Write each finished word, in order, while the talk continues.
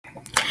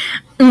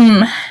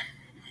Mm.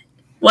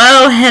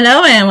 Well,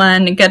 hello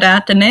everyone. Good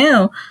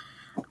afternoon.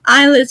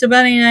 I'm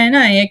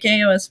Elizabeth99,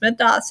 aka with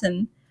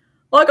Dawson.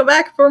 Welcome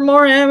back for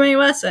more anime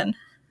lesson.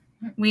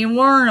 We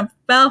learn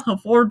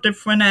about 4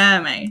 different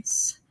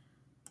animes.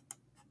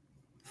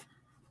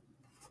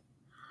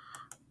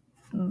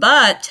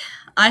 But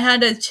I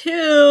had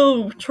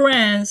 2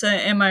 trends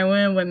in my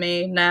room with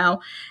me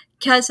now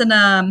because of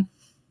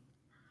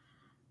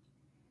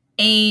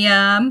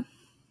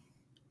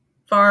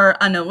for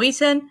unknown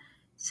reason.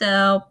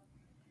 So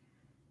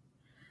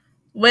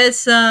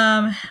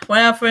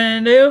without further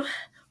ado,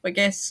 we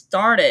get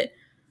started.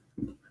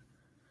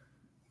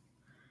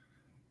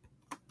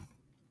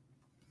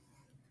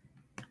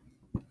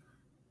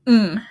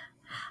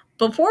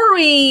 Before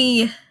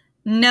we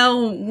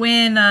know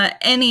when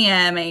any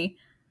anime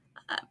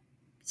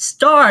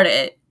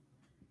started,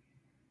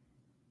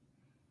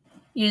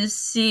 you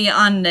see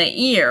on the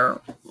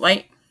year,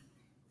 right?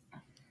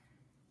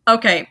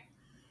 Okay.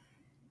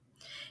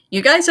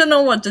 You guys don't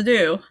know what to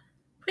do.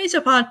 Please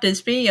pause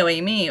this video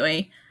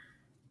immediately.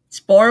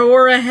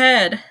 Spoiler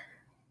ahead.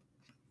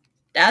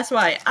 That's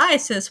why I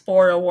said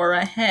spoiler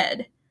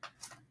ahead.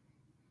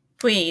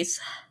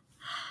 Please.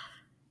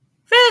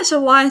 Finish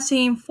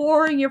watching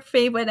for your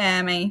favorite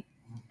anime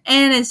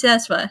and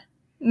etc.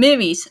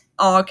 Movies,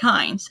 all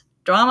kinds.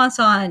 Dramas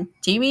on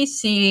TV,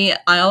 CD,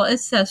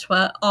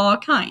 etc. All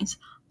kinds.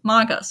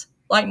 Mangas,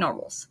 light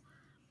novels.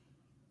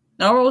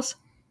 Novels,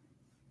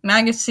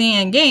 magazine,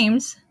 and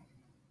games.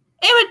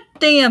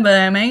 Everything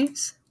about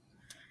animes.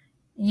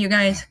 You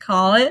guys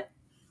call it.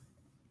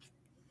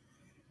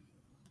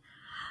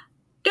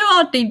 Do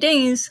all the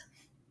things.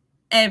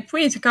 And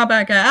please come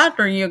back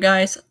after you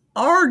guys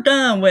are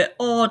done with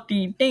all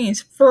the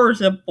things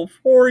first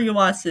before you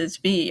watch this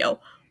video.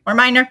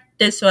 Reminder,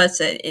 this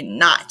was a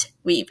not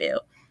review.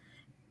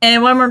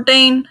 And one more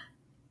thing,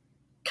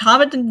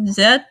 comment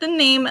that the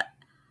name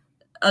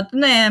of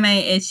the anime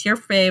is your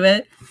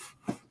favorite,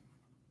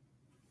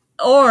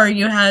 or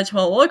you had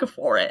to look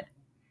for it.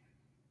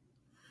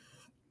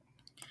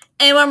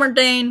 And one more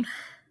thing,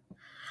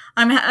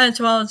 I'm as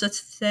well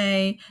just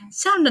say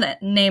some of the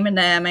name of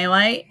the anime,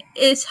 right?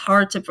 It's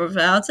hard to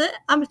pronounce it.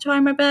 I'm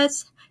trying my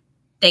best.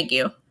 Thank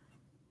you.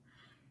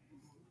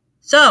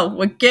 So,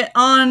 we get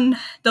on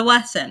the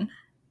lesson.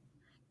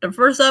 The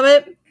first of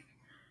it,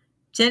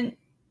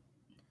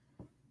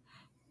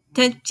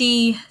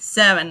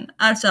 57.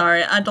 I'm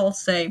sorry, I don't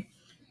say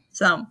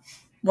some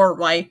word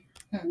right.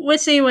 We'll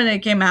see when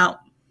it came out.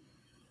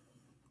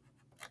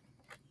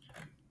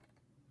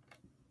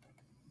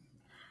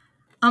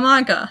 A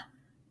manga.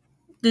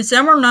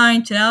 December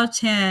 9,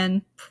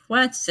 2010,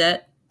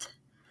 Preset.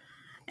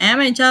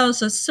 Anime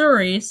tells a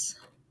series.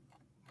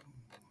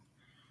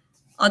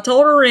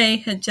 October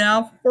 8,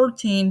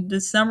 2014,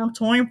 December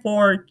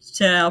 24,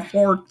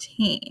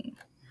 2014.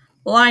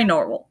 Light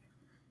novel.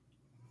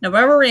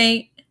 November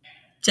 8,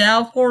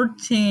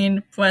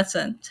 2014,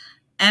 present.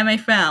 Anime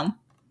film.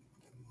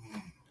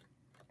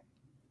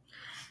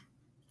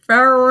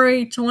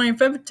 February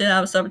 25th,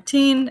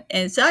 2017,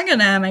 and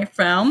second anime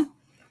film.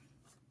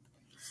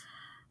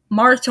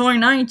 March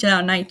 29,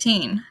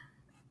 2019.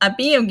 A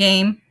video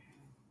game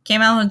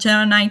came out in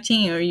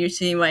 2019, or you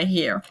see right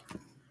here.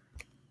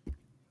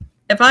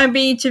 If I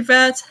be too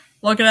fast,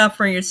 look it up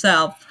for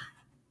yourself.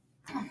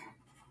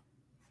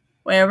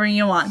 Whatever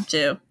you want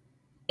to.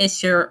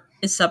 It's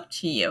up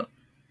to you.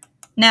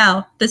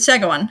 Now, the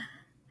second one.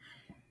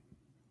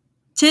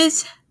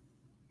 Tsubasa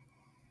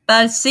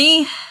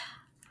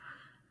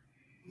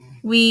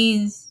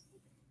with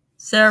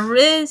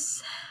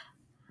service.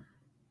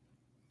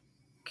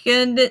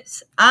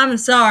 Goodness, I'm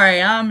sorry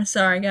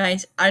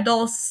guys. I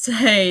don't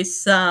say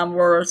some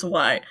words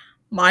right.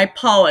 My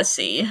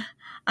policy.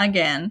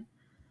 Again.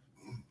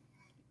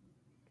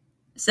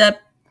 So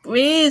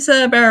please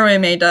bear with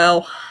me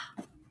though.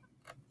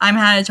 I'm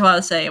having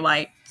to say it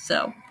right,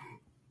 so.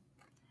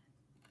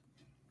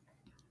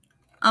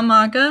 A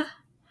manga.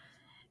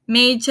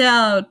 May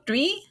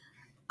 3,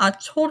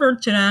 October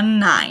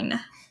 2009.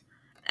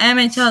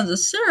 Anime tells the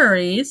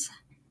series.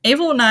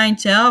 April 9,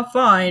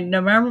 2005,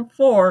 November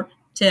 4,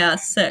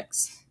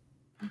 2006.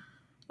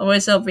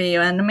 Original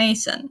video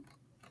animation.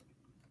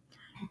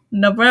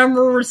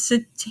 November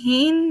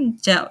 16,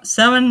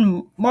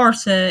 7, March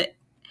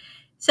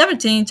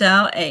 17,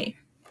 2008.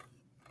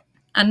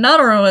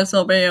 Another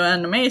original video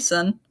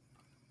animation.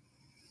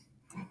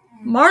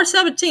 March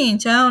 17,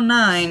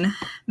 2009,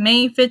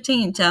 May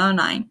 15,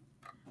 2009.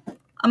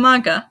 A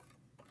manga.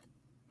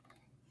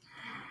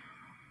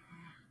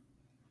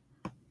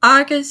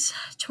 August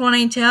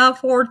 20,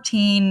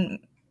 2014,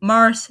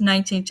 March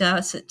 19,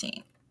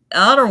 2016. The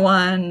other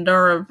one,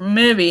 the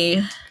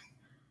movie,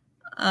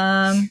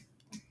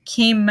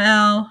 came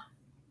out.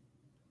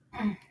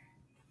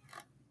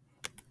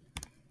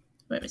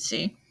 Let me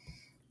see.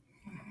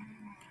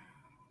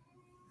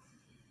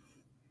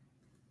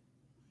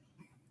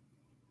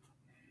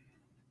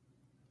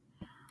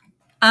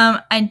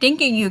 I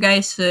think you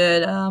guys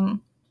should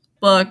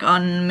look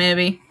on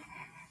maybe.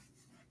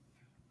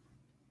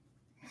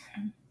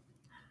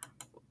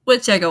 We'll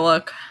take a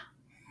look.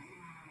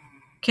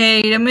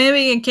 Okay, the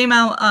movie came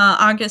out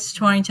August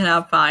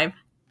 2005.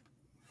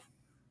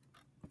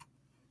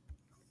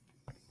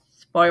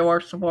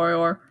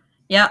 Spoiler.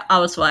 Yeah, I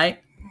was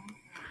right.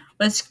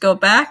 Let's go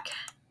back.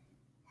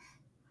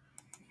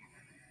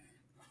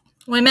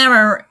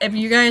 Remember, if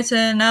you guys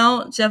didn't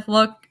know, just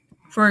look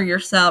for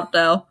yourself,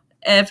 though,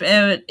 if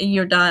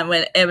you're done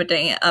with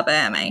everything of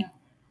anime.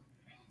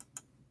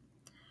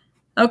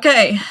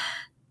 Okay,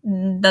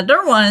 the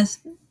third one is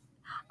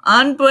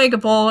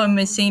Unbreakable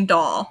Missing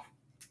Doll.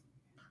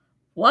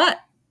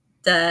 What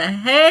the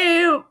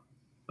hell?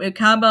 We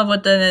come up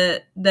with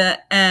the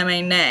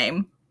anime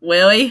name.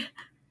 Really?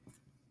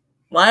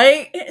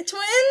 White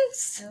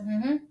twins?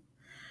 Mm-hmm.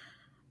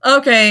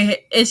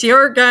 Okay, it's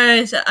your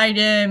guys'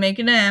 idea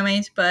making the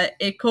animes, but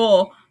it's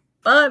cool.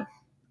 But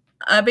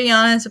I'll be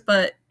honest,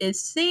 but it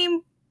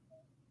seemed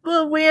a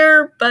little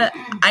weird, but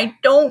I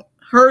don't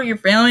hurt your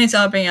feelings,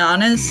 I'll be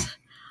honest.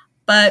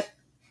 But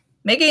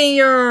making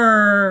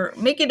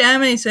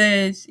animes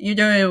is you're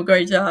doing a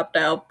great job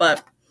though,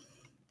 but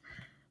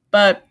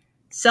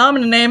some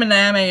of the name of the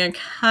anime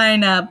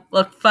kind of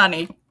look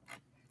funny.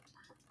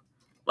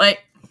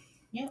 Like,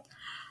 Yep.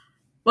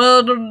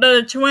 Well,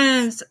 the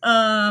twins,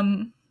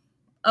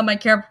 my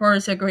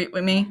characters agree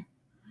with me.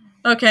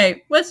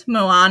 Okay, let's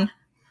move on.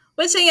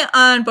 Let's see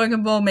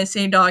Unbreakable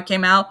Missing Dog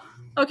came out.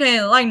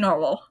 Okay, like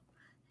normal.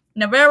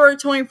 November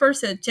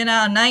 21st,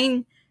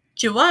 2009,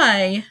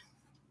 July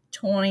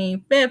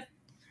 25th,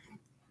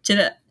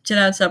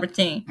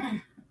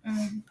 2017.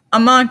 A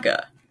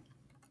manga.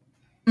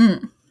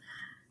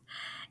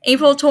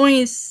 April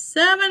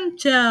 27,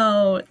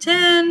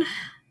 2010,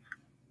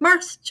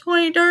 March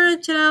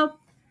 23rd,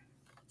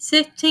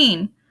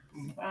 2016.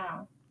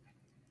 Wow.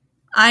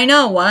 I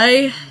know,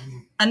 why?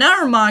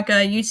 Another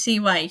manga you see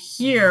right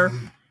here.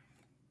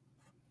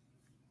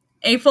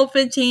 April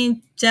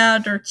 15,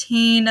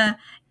 2013,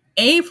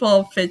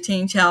 April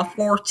 15,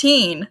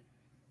 2014.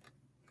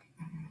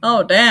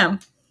 Oh, damn.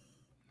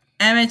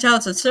 Anime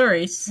tells a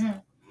series.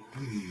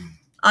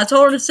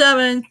 October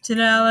 7,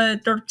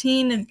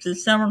 2013, and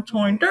December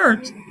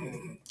 23rd,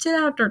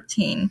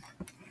 2013.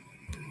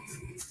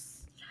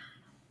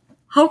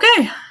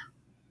 Okay.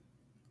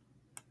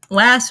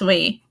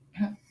 Lastly,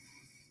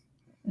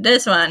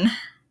 this one.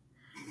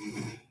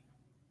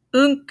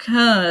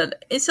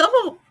 Uncut. It's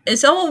all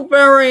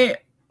very,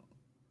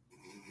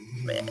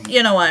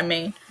 you know what I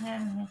mean.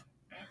 Yeah.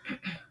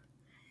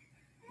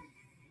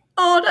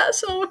 Oh, that's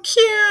so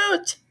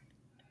cute.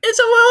 It's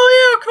a little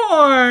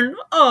unicorn.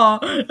 Oh,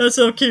 that's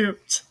so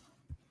cute.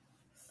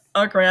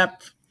 Oh,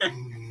 crap.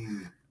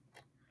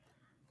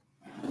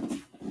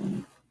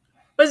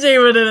 Let's see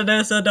what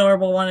this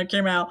adorable one that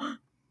came out.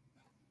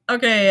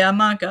 Okay,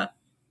 manga.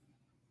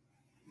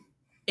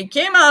 It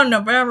came out in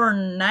November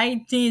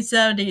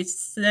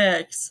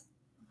 1976.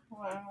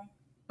 Wow.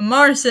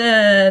 March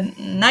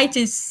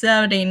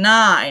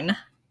 1979.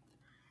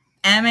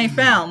 Anime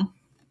film.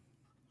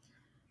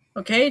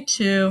 Okay,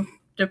 two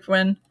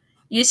different.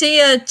 You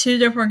see, two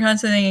different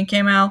kinds of things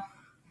came out.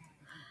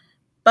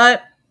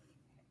 But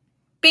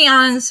be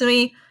honest with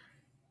me,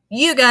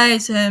 you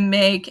guys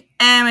make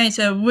anime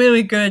a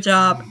really good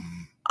job.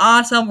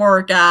 Awesome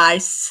work,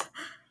 guys.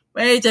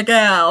 Way to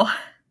go.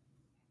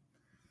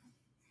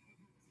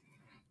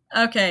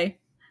 Okay.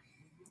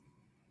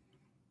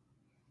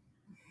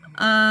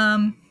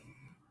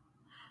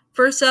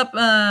 First up,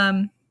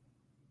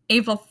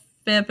 April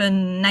 5th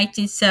in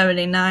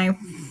 1979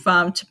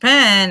 from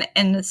Japan,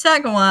 and the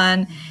second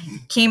one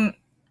came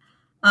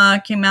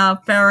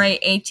out February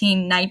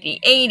 18,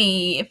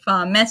 1980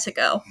 from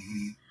Mexico.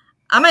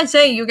 I might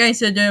say you guys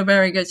did a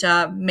very good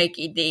job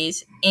making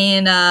these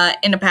in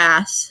the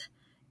past,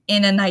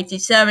 in the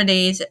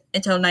 1970s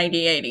until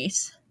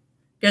 1980s.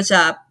 Good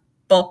job,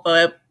 both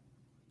of it.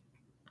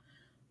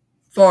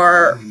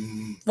 For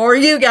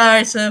you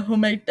guys who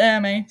make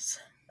animes.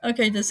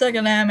 Okay, the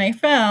second anime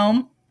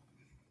film.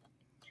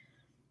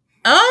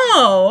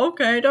 Oh,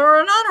 okay,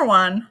 there's another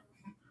one.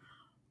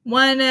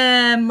 One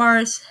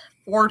March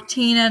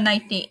 14,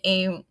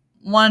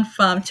 1981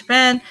 from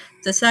Japan.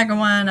 The second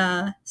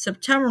one,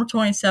 September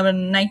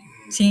 27,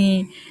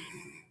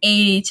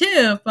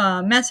 1982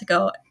 from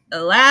Mexico.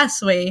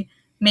 Lastly,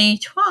 May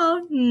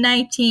 12,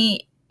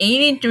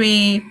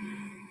 1983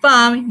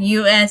 from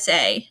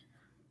USA.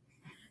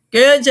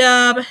 Good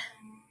job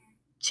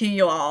to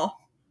you all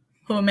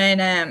who made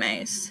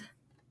animes.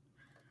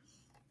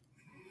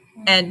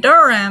 And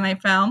their anime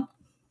film.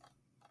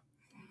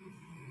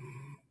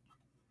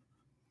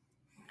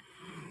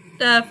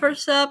 The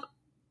first up,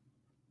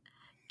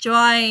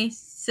 July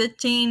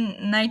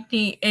 16,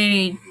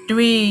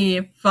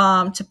 1983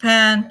 from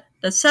Japan.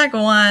 The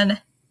second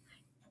one,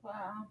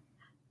 Wow.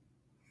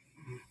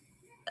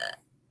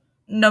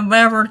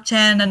 November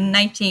 10,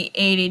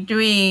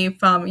 1983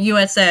 from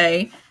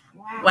USA.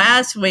 Wow.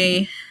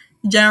 Lastly,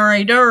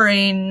 January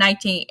 30,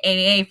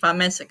 1988 from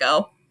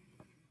Mexico.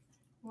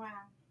 Wow.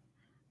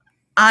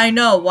 I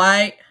know,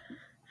 right?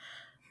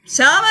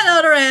 Some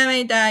other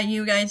anime that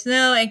you guys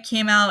know, it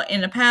came out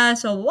in the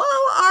past, so while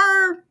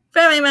our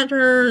family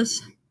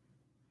members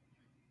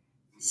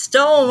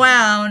still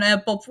around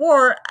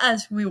before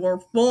as we were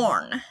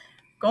born.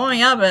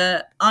 Growing up,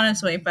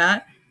 honestly,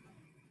 but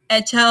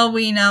until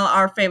we know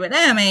our favorite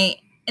anime,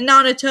 and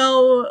not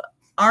until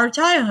our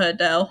childhood,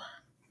 though.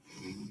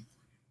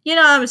 You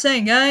know what I'm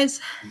saying,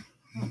 guys?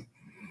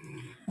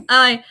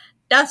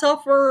 That's all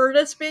for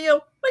this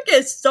video. We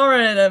get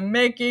started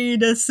making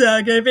the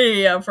second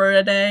video for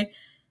today.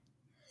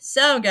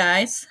 So,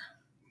 guys,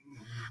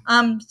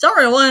 I'm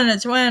sorry one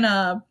is when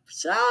shout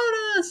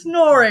out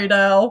Snorri,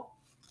 though.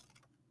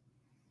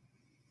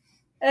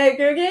 Hey,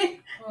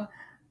 Cookie? What?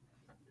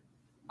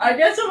 I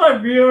guess my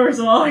viewers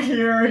won't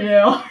hear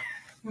you.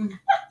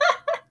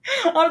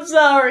 I'm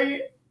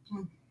sorry.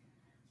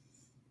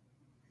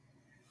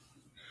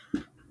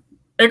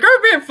 It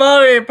could be a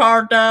funny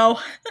part, though.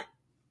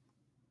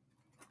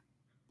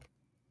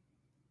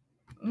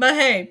 But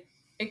hey,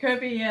 it could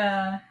be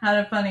had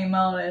a funny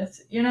moment,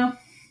 you know?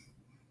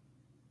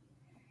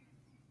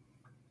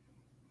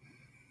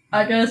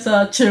 I guess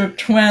two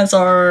twins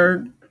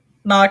are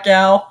knocked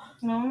out.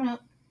 No, I'm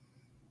not.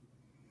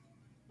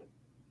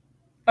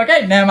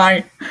 Okay, never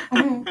mind.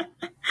 I'm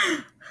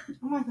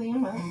not thinking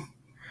about it.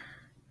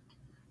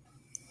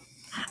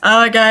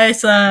 Alright,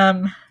 guys,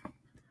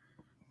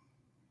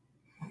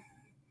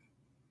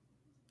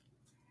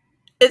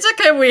 it's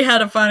okay we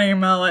had a funny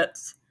moment.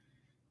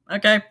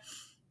 Okay?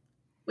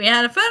 We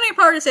had a funny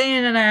part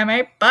saying an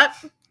anime, but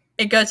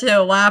it goes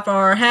to laugh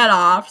our head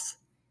off.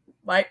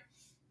 Wait.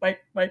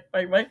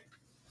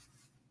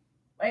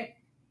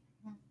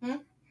 Hmm?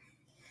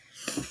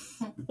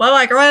 Well,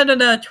 like, right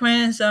the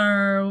twins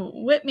are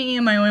with me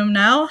in my room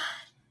now.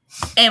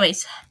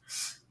 Anyways,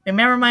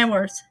 remember my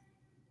words.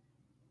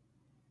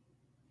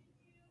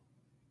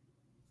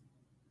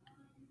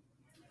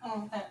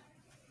 Oh, that.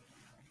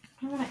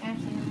 I'm gonna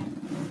ask you.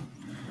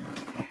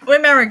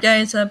 Remember,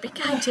 guys, be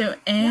kind to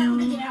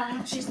Get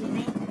out. She's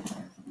leaving.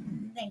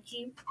 Thank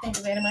you. Thank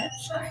you very much.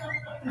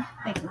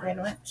 Thank you very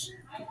much.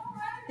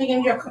 You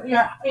can your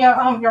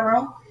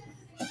room.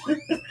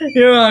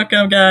 You're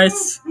welcome,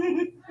 guys.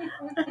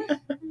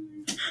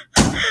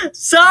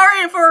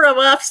 Sorry for the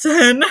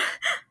lesson.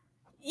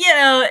 You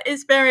know,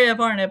 it's very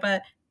important,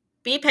 but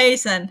be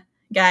patient,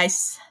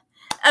 guys.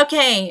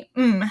 Okay,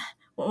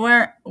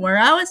 where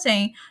I was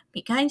saying,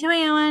 be kind to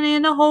everyone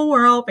in the whole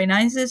world, be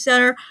nice to each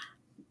other.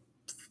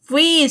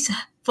 Please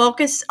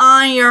focus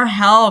on your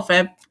health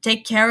and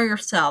take care of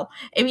yourself.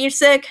 If you're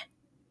sick,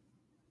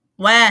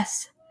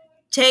 rest.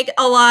 Take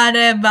a lot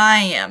of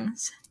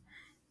vitamins.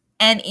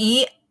 And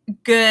eat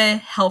good,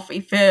 healthy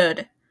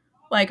food,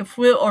 like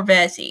fruit or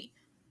veggie.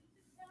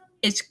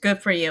 It's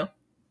good for you.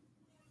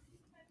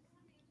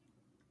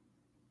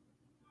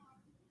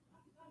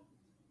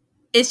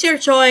 It's your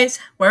choice,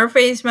 wear a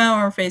face mask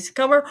or a face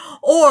cover,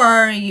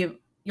 or you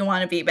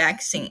want to be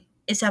vaccinated.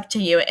 It's up to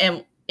you.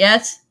 And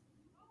yes,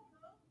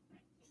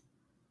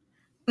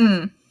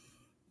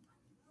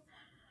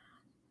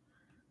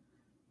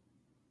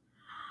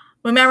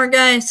 remember,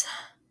 guys,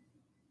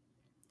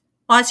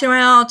 watch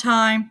around all the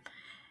time.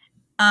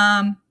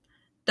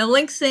 The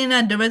links in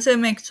the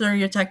description, make sure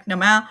you check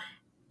them out.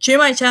 Check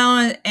my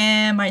channel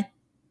and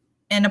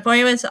the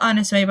playlist on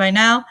its way by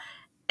now.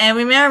 And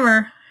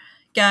remember,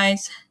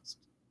 guys,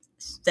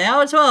 stay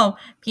out as well.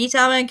 Peace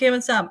out and give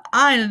us up.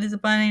 I'm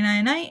Elizabeth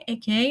 99,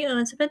 aka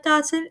Elizabeth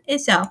Dawson.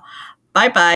 It's out. Bye bye.